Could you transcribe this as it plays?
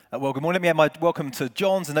Well, good morning. Let me add my welcome to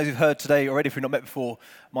John's and those who've heard today already if we've not met before.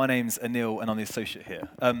 My name's Anil and I'm the associate here.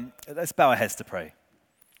 Let's bow our heads to pray.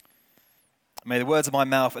 May the words of my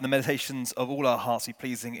mouth and the meditations of all our hearts be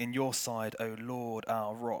pleasing in your sight, O Lord,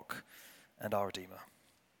 our rock and our Redeemer.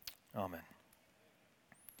 Amen.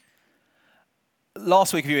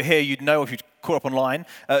 Last week, if you were here, you'd know, if you'd caught up online,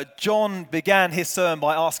 John began his sermon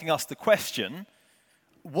by asking us the question,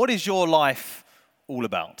 what is your life all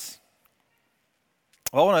about?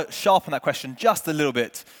 Well, I want to sharpen that question just a little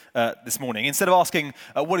bit this morning. Instead of asking,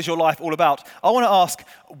 what is your life all about? I want to ask,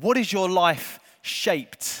 what is your life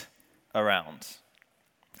shaped around?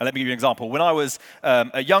 Let me give you an example. When I was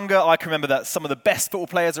younger, I can remember that some of the best football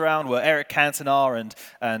players around were Eric Cantona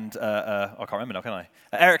and I can't remember now, can I?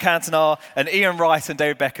 Eric Cantona and Ian Wright and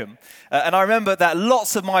David Beckham. And I remember that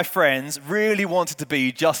lots of my friends really wanted to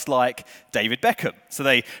be just like David Beckham. So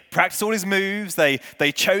they practiced all his moves, they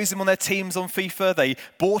chose him on their teams on FIFA, they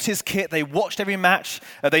bought his kit, they watched every match,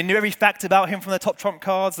 they knew every fact about him from their top trump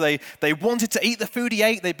cards, they wanted to eat the food he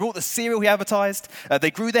ate, they brought the cereal he advertised,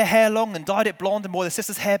 they grew their hair long and dyed it blonde and wore their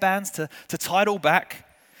sister's hairbands to tie it all back.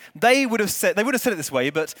 They would have said it this way,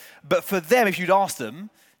 but for them, if you'd asked them,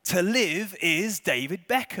 to live is David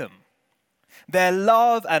Beckham. Their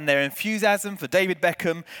love and their enthusiasm for David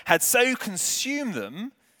Beckham had so consumed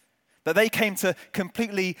them that they came to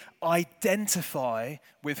completely identify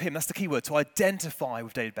with him. That's the key word, to identify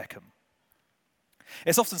with David Beckham.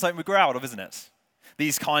 It's often something we grow out of, isn't it?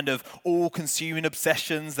 These kind of all-consuming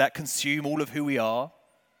obsessions that consume all of who we are,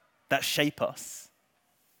 that shape us.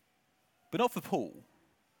 But not for Paul.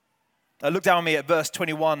 Look down with me at verse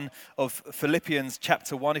 21 of Philippians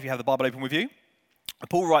chapter 1, if you have the Bible open with you.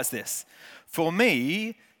 Paul writes this, "For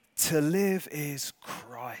me, to live is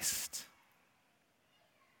Christ."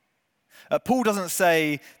 Paul doesn't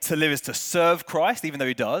say to live is to serve Christ, even though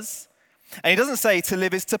he does. And he doesn't say to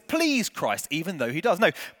live is to please Christ, even though he does.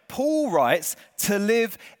 No, Paul writes to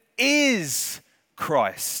live is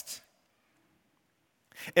Christ.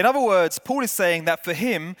 In other words, Paul is saying that for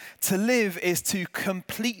him, to live is to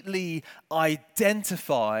completely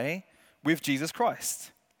identify with Jesus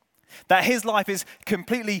Christ. That his life is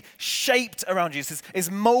completely shaped around Jesus,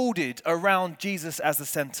 is molded around Jesus as the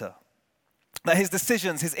center. That his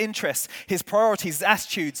decisions, his interests, his priorities, his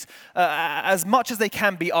attitudes, as much as they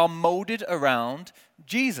can be, are molded around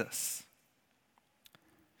Jesus.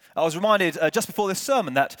 I was reminded just before this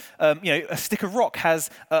sermon that a stick of rock has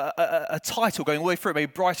a title going all the way through it,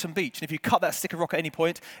 maybe Brighton Beach. And if you cut that stick of rock at any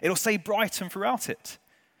point, it'll say Brighton throughout it.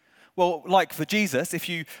 Well, like for Jesus,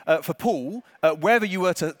 for Paul, wherever you were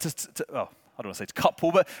I don't want to say to cut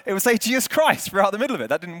Paul, but it would say Jesus Christ throughout the middle of it.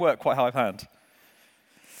 That didn't work quite high hand.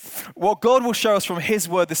 What God will show us from his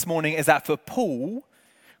word this morning is that for Paul,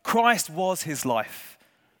 Christ was his life.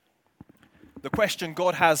 The question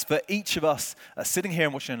God has for each of us sitting here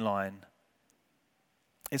and watching online,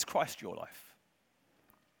 is Christ your life?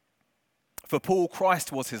 For Paul,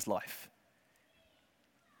 Christ was his life.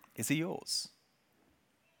 Is he yours?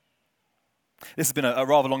 This has been a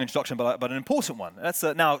rather long introduction, but an important one. Let's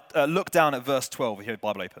now look down at verse 12 if you have the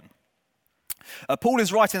Bible open. Paul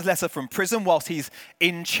is writing his letter from prison whilst he's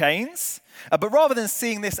in chains, but rather than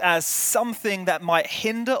seeing this as something that might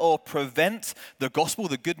hinder or prevent the gospel,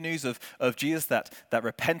 the good news of Jesus, that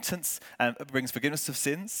repentance brings forgiveness of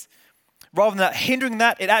sins, rather than that hindering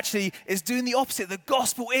that, it actually is doing the opposite. The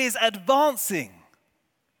gospel is advancing.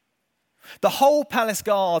 The whole palace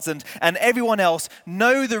guards and everyone else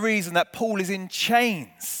know the reason that Paul is in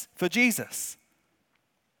chains for Jesus.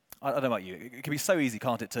 I don't know about you. It can be so easy,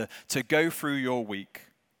 can't it, to go through your week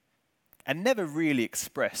and never really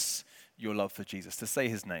express your love for Jesus, to say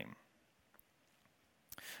his name.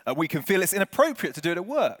 We can feel it's inappropriate to do it at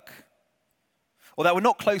work, or that we're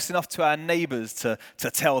not close enough to our neighbors to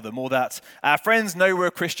tell them, or that our friends know we're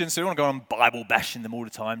a Christian, so we don't want to go on Bible bashing them all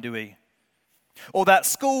the time, do we? Or that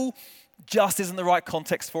school just isn't the right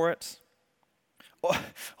context for it.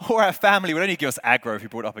 Or our family would only give us aggro if we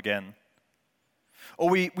brought it up again. Or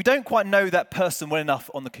we don't quite know that person well enough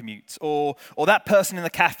on the commute. Or that person in the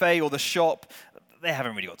cafe or the shop, they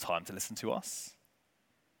haven't really got time to listen to us.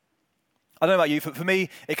 I don't know about you, for me,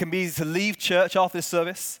 it can be easy to leave church after this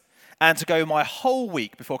service and to go my whole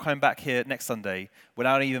week before coming back here next Sunday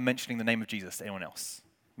without even mentioning the name of Jesus to anyone else.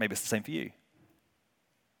 Maybe it's the same for you.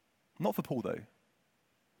 Not for Paul, though.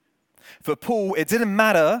 For Paul, it didn't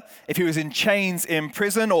matter if he was in chains in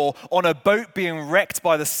prison or on a boat being wrecked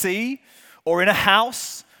by the sea, or in a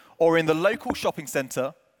house, or in the local shopping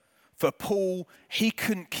center. For Paul, he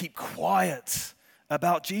couldn't keep quiet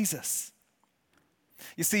about Jesus.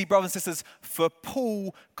 You see, brothers and sisters, for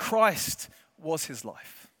Paul, Christ was his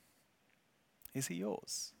life. Is he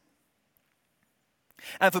yours?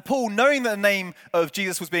 And for Paul, knowing that the name of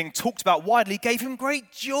Jesus was being talked about widely gave him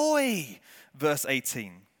great joy. Verse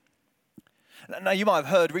 18. Now, you might have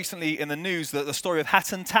heard recently in the news the story of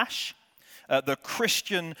Hatton Tash, the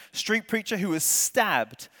Christian street preacher who was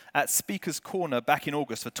stabbed at Speaker's Corner back in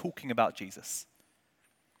August for talking about Jesus.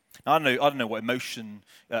 Now, I don't know what emotion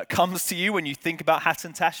comes to you when you think about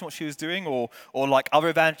Hatton Tash and what she was doing, or like other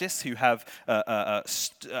evangelists who have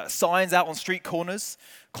signs out on street corners,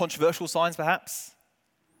 controversial signs perhaps.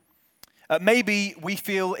 Maybe we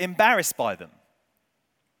feel embarrassed by them.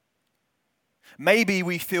 Maybe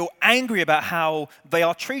we feel angry about how they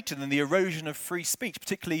are treated and the erosion of free speech,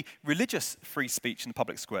 particularly religious free speech in the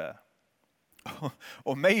public square.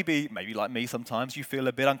 Or maybe like me sometimes, you feel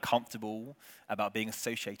a bit uncomfortable about being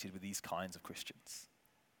associated with these kinds of Christians.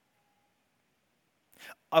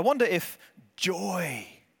 I wonder if joy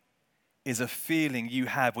is a feeling you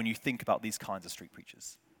have when you think about these kinds of street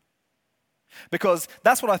preachers. Because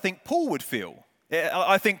that's what I think Paul would feel.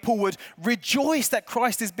 I think Paul would rejoice that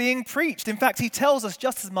Christ is being preached. In fact, he tells us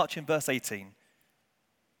just as much in verse 18.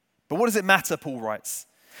 But what does it matter, Paul writes?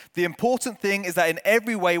 The important thing is that in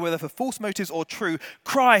every way, whether for false motives or true,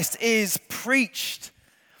 Christ is preached.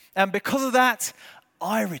 And because of that,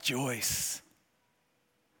 I rejoice.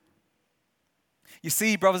 You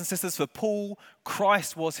see, brothers and sisters, for Paul,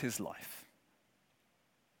 Christ was his life.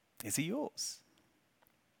 Is he yours?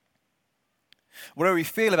 Whatever we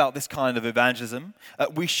feel about this kind of evangelism,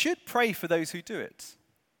 we should pray for those who do it.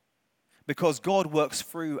 Because God works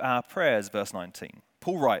through our prayers, verse 19.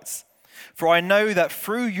 Paul writes, "For I know that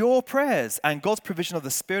through your prayers and God's provision of the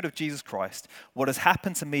Spirit of Jesus Christ, what has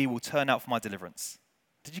happened to me will turn out for my deliverance."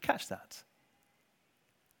 Did you catch that?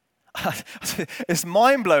 It's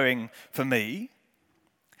mind-blowing for me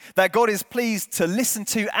that God is pleased to listen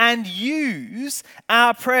to and use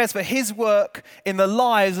our prayers for his work in the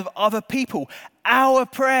lives of other people. Our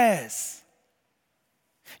prayers.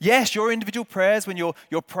 Yes, your individual prayers when you're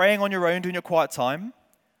praying on your own during your quiet time.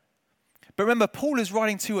 But remember, Paul is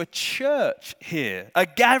writing to a church here, a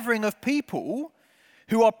gathering of people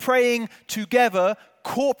who are praying together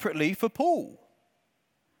corporately for Paul.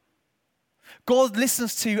 God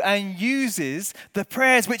listens to and uses the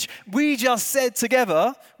prayers which we just said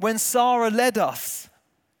together when Sarah led us.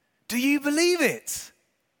 Do you believe it?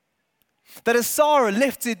 That as Sarah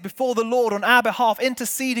lifted before the Lord on our behalf,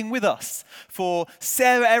 interceding with us for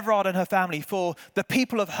Sarah Everard and her family, for the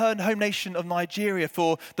people of her home nation of Nigeria,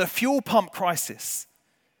 for the fuel pump crisis,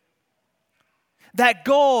 that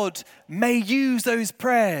God may use those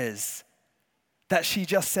prayers that she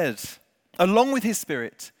just said, along with his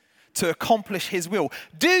Spirit, to accomplish his will.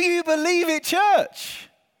 Do you believe it, church?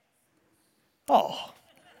 Oh,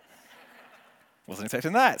 wasn't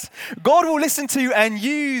expecting that. God will listen to and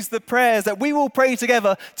use the prayers that we will pray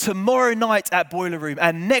together tomorrow night at Boiler Room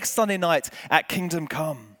and next Sunday night at Kingdom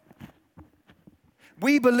Come.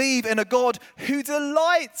 We believe in a God who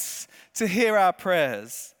delights to hear our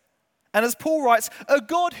prayers. And as Paul writes, a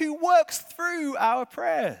God who works through our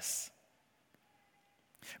prayers.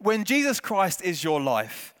 When Jesus Christ is your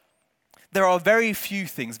life, there are very few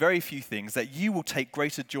things that you will take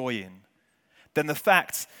greater joy in than the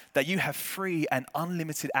fact that you have free and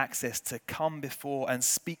unlimited access to come before and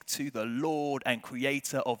speak to the Lord and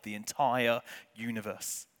Creator of the entire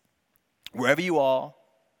universe. Wherever you are,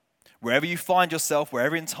 wherever you find yourself,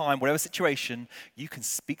 wherever in time, whatever situation, you can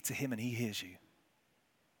speak to him and he hears you.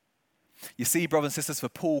 You see, brothers and sisters, for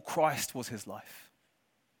Paul, Christ was his life.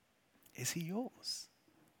 Is he yours?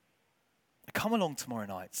 Come along tomorrow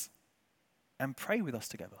night and pray with us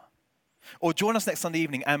together. Or join us next Sunday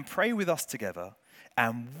evening and pray with us together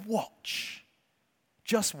and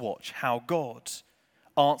just watch how God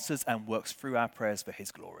answers and works through our prayers for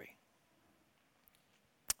his glory.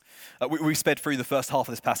 We sped through the first half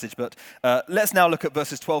of this passage, but let's now look at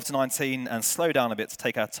verses 12 to 19 and slow down a bit to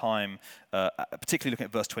take our time, particularly looking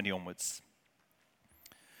at verse 20 onwards.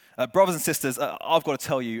 Brothers and sisters, I've got to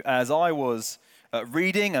tell you, as I was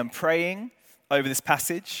reading and praying over this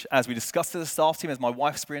passage, as we discussed as a staff team, as my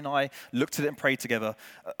wife Spree and I looked at it and prayed together,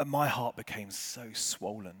 my heart became so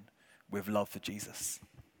swollen with love for Jesus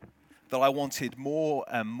that I wanted more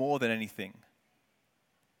and more than anything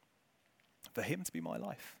for him to be my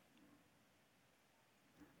life.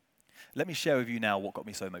 Let me share with you now what got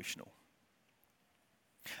me so emotional.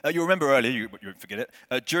 You'll remember earlier, you won't forget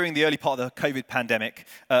it, during the early part of the COVID pandemic,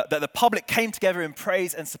 that the public came together in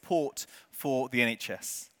praise and support for the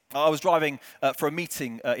NHS. I was driving for a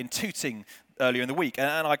meeting in Tooting earlier in the week,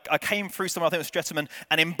 and I came through somewhere, I think it was Streatham,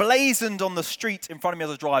 and emblazoned on the street in front of me as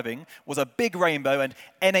I was driving was a big rainbow and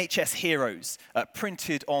NHS Heroes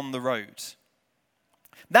printed on the road.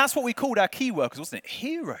 That's what we called our key workers, wasn't it?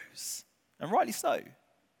 Heroes. And rightly so.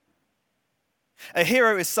 A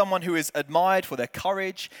hero is someone who is admired for their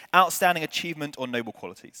courage, outstanding achievement, or noble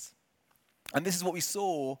qualities. And this is what we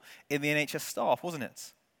saw in the NHS staff, wasn't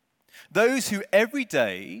it? Those who every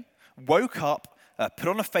day woke up, put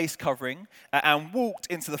on a face covering, and walked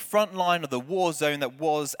into the front line of the war zone that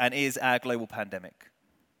was and is our global pandemic.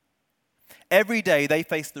 Every day they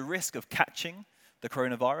face the risk of catching the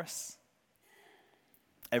coronavirus.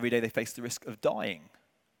 Every day they face the risk of dying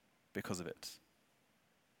because of it.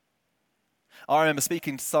 I remember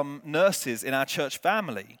speaking to some nurses in our church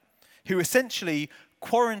family who essentially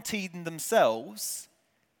quarantined themselves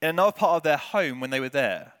in another part of their home when they were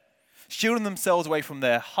there, shielding themselves away from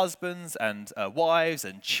their husbands and wives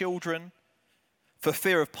and children for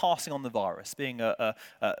fear of passing on the virus, being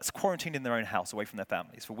quarantined in their own house away from their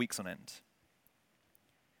families for weeks on end.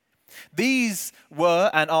 These were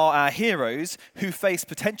and are our heroes who face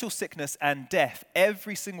potential sickness and death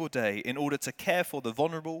every single day in order to care for the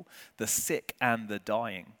vulnerable, the sick, and the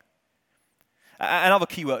dying. And other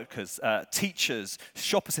key workers, teachers,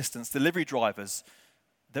 shop assistants, delivery drivers,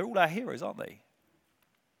 they're all our heroes, aren't they?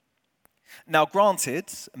 Now, granted,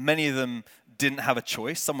 many of them didn't have a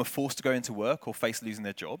choice. Some were forced to go into work or face losing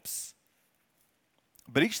their jobs.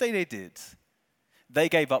 But each day they did, they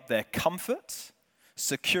gave up their comfort,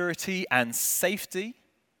 security, and safety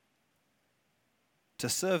to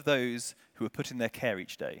serve those who were put in their care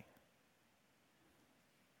each day.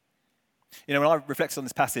 You know, when I reflected on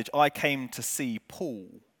this passage, I came to see Paul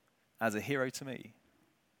as a hero to me.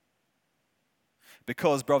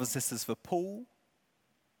 Because, brothers and sisters, for Paul,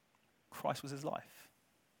 Christ was his life.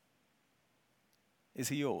 Is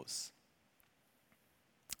he yours?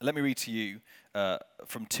 Let me read to you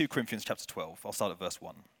from 2 Corinthians chapter 12. I'll start at verse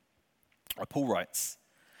 1. Paul writes,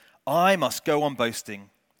 I must go on boasting,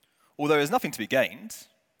 although there is nothing to be gained.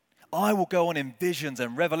 I will go on in visions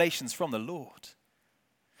and revelations from the Lord.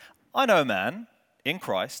 I know a man in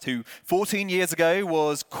Christ who 14 years ago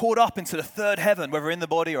was caught up into the third heaven, whether in the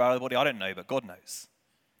body or out of the body, I don't know, but God knows.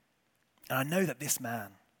 And I know that this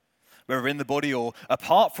man, whether in the body or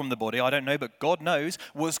apart from the body, I don't know, but God knows,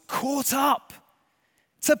 was caught up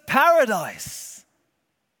to paradise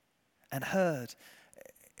and heard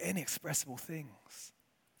inexpressible things,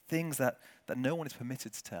 things that no one is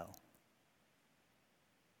permitted to tell.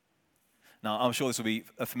 Now, I'm sure this will be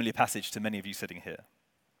a familiar passage to many of you sitting here.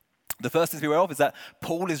 The first thing to be aware of is that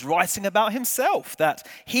Paul is writing about himself, that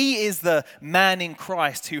he is the man in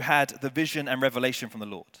Christ who had the vision and revelation from the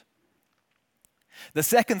Lord. The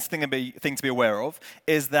second thing to be aware of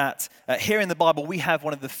is that here in the Bible we have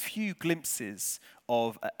one of the few glimpses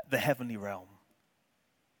of the heavenly realm.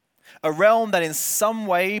 A realm that in some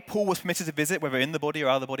way Paul was permitted to visit, whether in the body or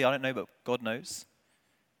out of the body, I don't know, but God knows.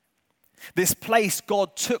 This place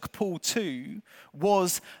God took Paul to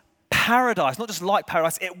was paradise, not just like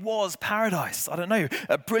paradise, it was paradise. I don't know,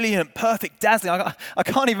 brilliant, perfect, dazzling. I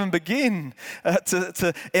can't even begin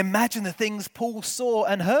to imagine the things Paul saw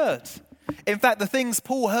and heard. In fact, the things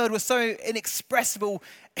Paul heard were so inexpressible,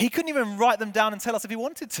 he couldn't even write them down and tell us if he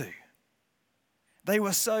wanted to. They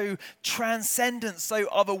were so transcendent, so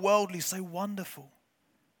otherworldly, so wonderful.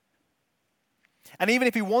 And even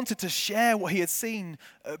if he wanted to share what he had seen,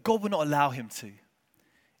 God would not allow him to.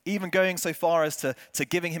 Even going so far as to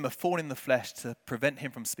giving him a thorn in the flesh to prevent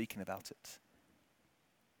him from speaking about it.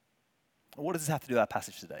 What does this have to do with our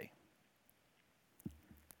passage today?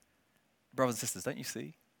 Brothers and sisters, don't you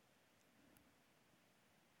see?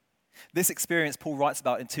 This experience Paul writes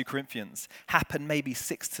about in 2 Corinthians happened maybe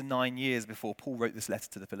 6 to 9 years before Paul wrote this letter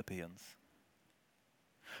to the Philippians.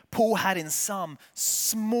 Paul had in some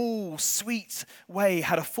small, sweet way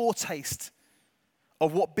had a foretaste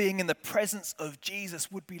of what being in the presence of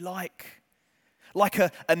Jesus would be like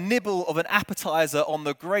a nibble of an appetizer on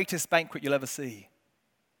the greatest banquet you'll ever see.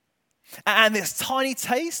 And this tiny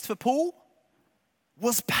taste for Paul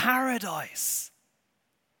was paradise.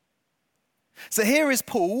 So here is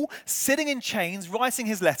Paul sitting in chains, writing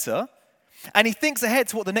his letter, and he thinks ahead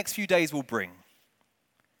to what the next few days will bring.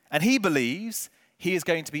 And he believes he is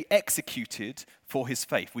going to be executed for his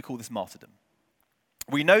faith. We call this martyrdom.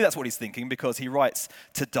 We know that's what he's thinking because he writes,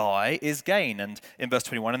 to die is gain. And in verse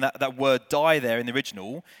 21, and that word die there in the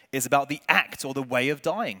original is about the act or the way of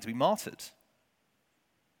dying, to be martyred.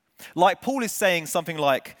 Like Paul is saying something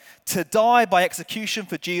like, to die by execution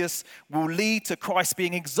for Jesus will lead to Christ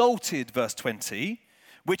being exalted, verse 20,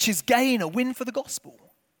 which is gain, a win for the gospel.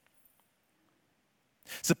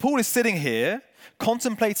 So Paul is sitting here,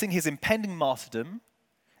 contemplating his impending martyrdom,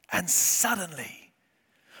 and suddenly,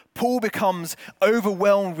 Paul becomes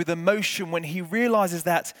overwhelmed with emotion when he realizes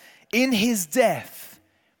that in his death,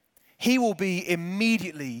 he will be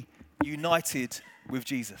immediately united with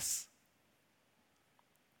Jesus.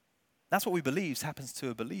 That's what we believe happens to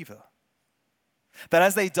a believer. That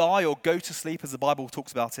as they die or go to sleep, as the Bible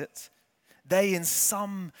talks about it, they in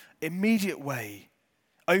some immediate way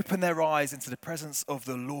open their eyes into the presence of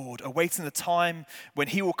the Lord, awaiting the time when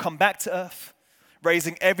he will come back to earth,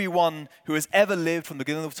 raising everyone who has ever lived from the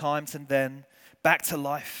beginning of time to then back to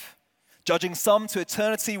life, judging some to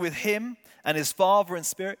eternity with him and his Father in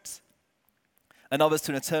spirit, and others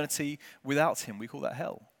to an eternity without him. We call that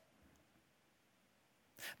hell.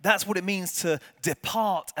 That's what it means to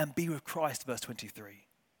depart and be with Christ, verse 23.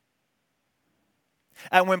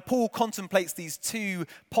 And when Paul contemplates these two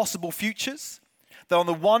possible futures, that on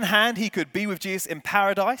the one hand he could be with Jesus in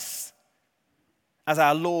paradise, as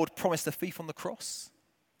our Lord promised the thief on the cross,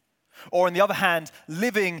 or on the other hand,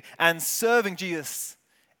 living and serving Jesus,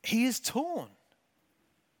 he is torn.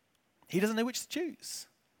 He doesn't know which to choose.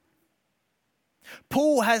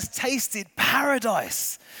 Paul has tasted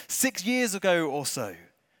paradise 6 years ago or so,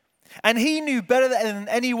 and he knew better than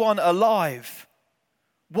anyone alive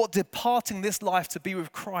what departing this life to be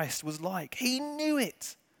with Christ was like. He knew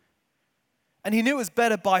it. And he knew it was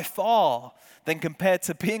better by far than compared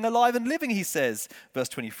to being alive and living, he says, verse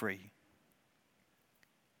 23.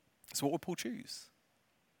 So what would Paul choose?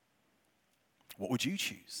 What would you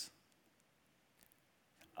choose?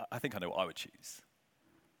 I think I know what I would choose.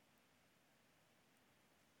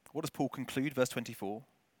 What does Paul conclude? Verse 24.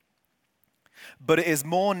 But it is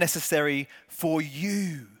more necessary for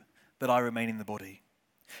you that I remain in the body.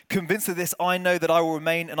 Convinced of this, I know that I will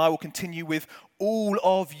remain and I will continue with all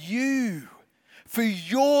of you for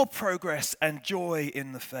your progress and joy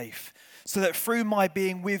in the faith, so that through my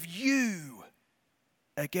being with you,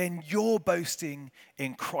 again, your boasting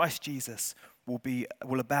in Christ Jesus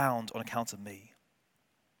will abound on account of me.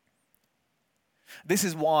 This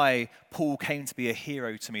is why Paul came to be a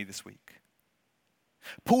hero to me this week.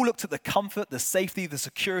 Paul looked at the comfort, the safety, the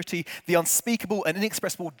security, the unspeakable and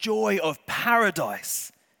inexpressible joy of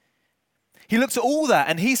paradise. He looked at all that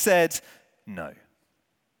and he said, no.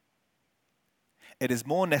 It is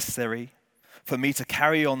more necessary for me to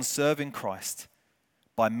carry on serving Christ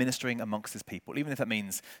by ministering amongst his people, even if that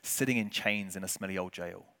means sitting in chains in a smelly old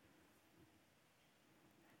jail.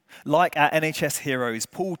 Like our NHS heroes,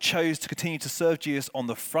 Paul chose to continue to serve Jesus on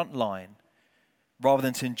the front line rather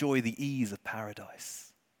than to enjoy the ease of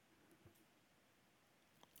paradise.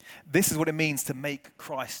 This is what it means to make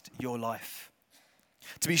Christ your life.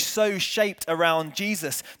 To be so shaped around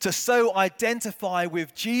Jesus, to so identify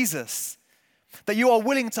with Jesus, that you are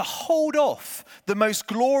willing to hold off the most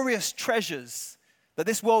glorious treasures that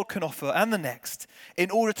this world can offer and the next in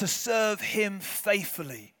order to serve him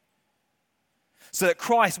faithfully, so that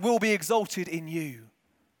Christ will be exalted in you.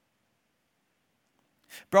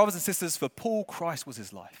 Brothers and sisters, for Paul, Christ was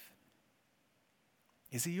his life.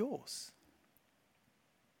 Is he yours?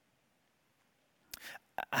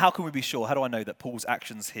 How can we be sure? How do I know that Paul's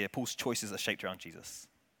actions here, Paul's choices are shaped around Jesus?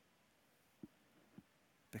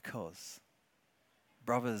 Because,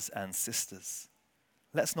 brothers and sisters,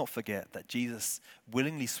 let's not forget that Jesus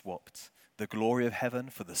willingly swapped the glory of heaven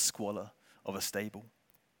for the squalor of a stable.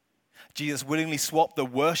 Jesus willingly swapped the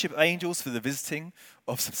worship of angels for the visiting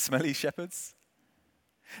of some smelly shepherds.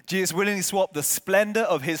 Jesus willingly swapped the splendor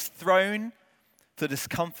of his throne for the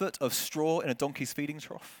discomfort of straw in a donkey's feeding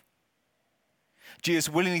trough. Jesus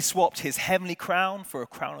willingly swapped his heavenly crown for a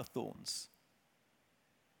crown of thorns.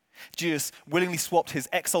 Jesus willingly swapped his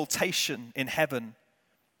exaltation in heaven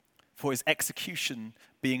for his execution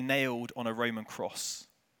being nailed on a Roman cross.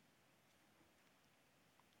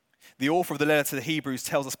 The author of the letter to the Hebrews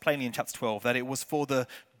tells us plainly in chapter 12 that it was for the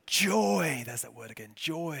joy, there's that word again,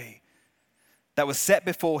 joy, that was set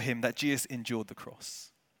before him that Jesus endured the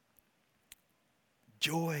cross.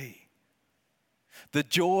 Joy. The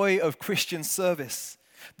joy of Christian service.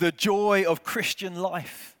 The joy of Christian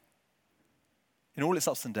life. In all its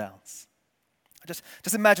ups and downs.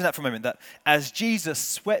 Just imagine that for a moment, that as Jesus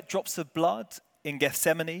sweat drops of blood in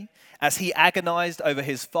Gethsemane, as he agonized over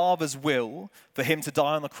his Father's will for him to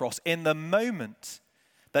die on the cross, in the moment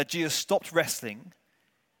that Jesus stopped wrestling,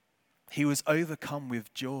 he was overcome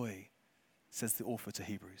with joy, says the author to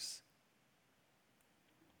Hebrews.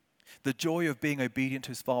 The joy of being obedient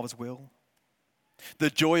to his Father's will, the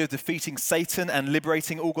joy of defeating Satan and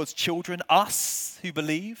liberating all God's children, us who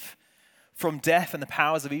believe, from death and the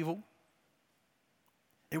powers of evil.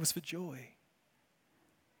 It was for joy.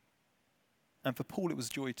 And for Paul, it was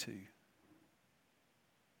joy too.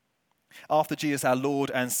 After Jesus, our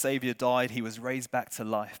Lord and Savior, died, he was raised back to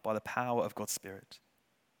life by the power of God's Spirit.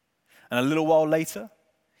 And a little while later,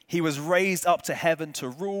 He was raised up to heaven to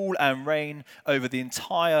rule and reign over the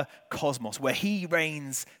entire cosmos, where he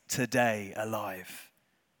reigns today alive.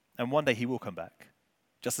 And one day he will come back,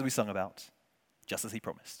 just as we sung about, just as he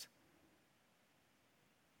promised.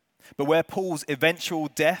 But where Paul's eventual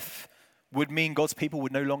death would mean God's people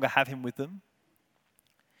would no longer have him with them,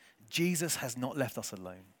 Jesus has not left us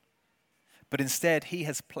alone. But instead, he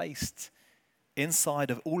has placed inside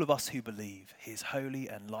of all of us who believe his holy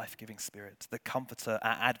and life-giving Spirit, the Comforter,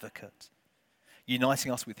 our advocate, uniting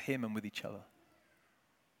us with him and with each other.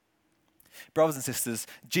 Brothers and sisters,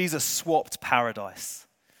 Jesus swapped paradise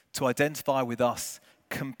to identify with us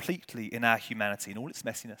completely in our humanity, in all its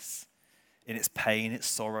messiness, in its pain, its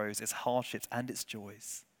sorrows, its hardships, and its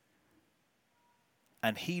joys.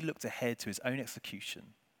 And he looked ahead to his own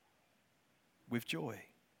execution with joy.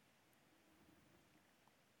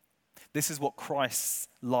 This is what Christ's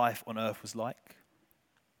life on earth was like.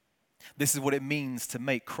 This is what it means to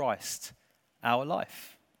make Christ our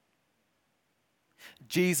life.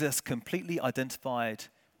 Jesus completely identified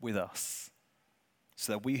with us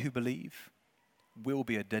so that we who believe will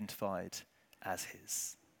be identified as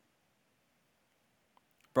his.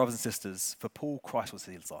 Brothers and sisters, for Paul, Christ was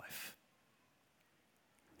his life.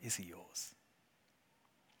 Is he yours?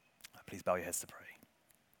 Please bow your heads to pray.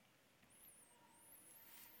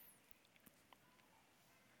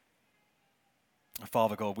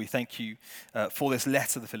 Father God, we thank you for this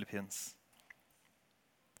letter to the Philippians.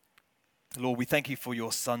 Lord, we thank you for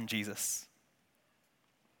your Son, Jesus,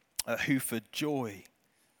 who for joy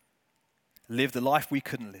lived a life we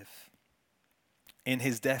couldn't live, in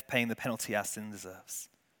his death paying the penalty our sin deserves.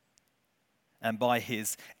 And by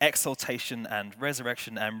his exaltation and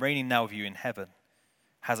resurrection and reigning now with you in heaven,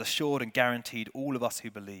 has assured and guaranteed all of us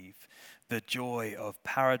who believe the joy of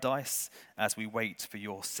paradise as we wait for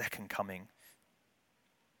your second coming.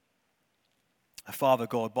 Father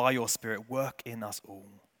God, by your Spirit, work in us all,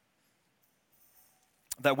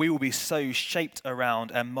 that we will be so shaped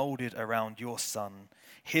around and molded around your Son,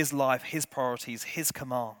 his life, his priorities, his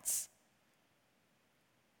commands,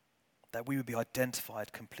 that we would be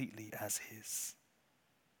identified completely as his.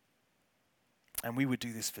 And we would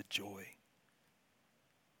do this for joy.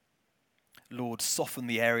 Lord, soften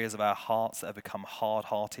the areas of our hearts that have become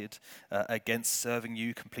hard-hearted against serving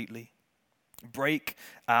you completely. Break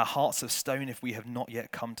our hearts of stone if we have not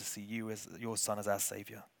yet come to see you as your Son as our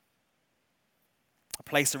Savior.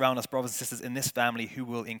 Place around us brothers and sisters in this family who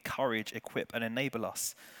will encourage, equip, and enable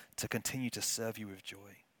us to continue to serve you with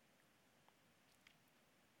joy.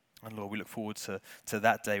 And Lord, we look forward to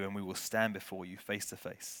that day when we will stand before you face to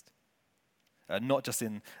face. Not just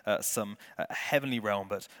in some heavenly realm,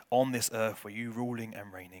 but on this earth where you ruling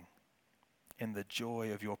and reigning in the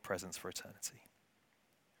joy of your presence for eternity.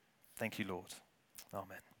 Thank you, Lord.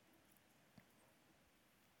 Amen.